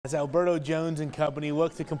As Alberto Jones and company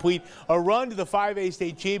look to complete a run to the 5A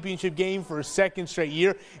state championship game for a second straight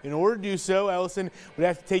year. In order to do so, Ellison would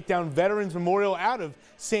have to take down Veterans Memorial out of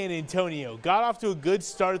San Antonio. Got off to a good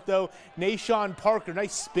start, though. Nashawn Parker,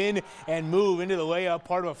 nice spin and move into the layup,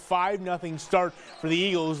 part of a 5-0 start for the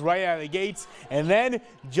Eagles right out of the gates. And then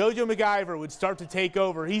JoJo McIver would start to take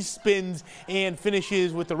over. He spins and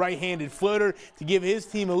finishes with the right-handed floater to give his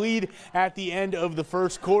team a lead at the end of the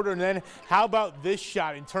first quarter. And then how about this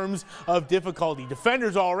shot in terms of difficulty?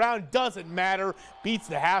 Defenders all around, doesn't matter, beats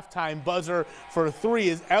the halftime buzzer for a three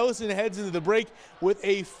as Ellison heads into the break with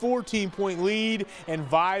a 14-point lead, and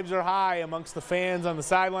vibes are high amongst the fans on the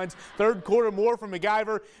sidelines. Third quarter, more from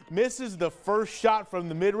McIver, misses the first shot from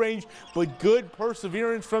the mid-range, but good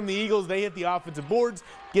perseverance from the Eagles. They hit the offensive boards,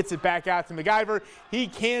 gets it back out to McIver. He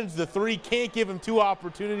cans the three, can't give him two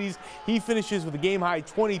opportunities. He finishes with a game-high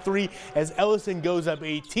 23 as Ellison goes up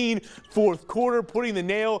 18. Fourth quarter, putting the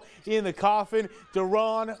nail in the coffin.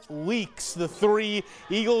 Deron leaks the three.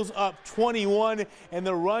 Eagles up 21, and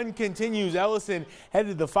the run continues. Ellison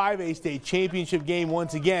headed to the 5A state championship game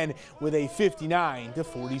once again with a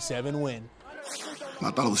 59-47 win.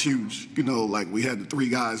 I thought it was huge. You know, like we had the three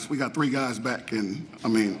guys. We got three guys back, and I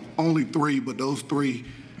mean, only three, but those three,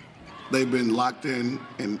 they've been locked in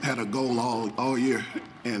and had a goal all year,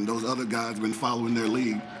 and those other guys been following their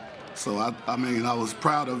lead. So, I mean, I was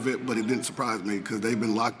proud of it, but it didn't surprise me because they've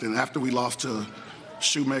been locked in. After we lost to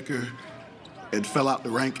Shoemaker, it fell out the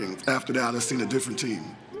rankings. After that, I've seen a different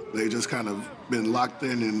team. They just kind of been locked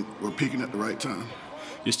in and were peaking at the right time.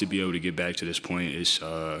 Just to be able to get back to this point, it's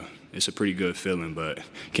a pretty good feeling, but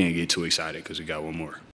can't get too excited because we got one more.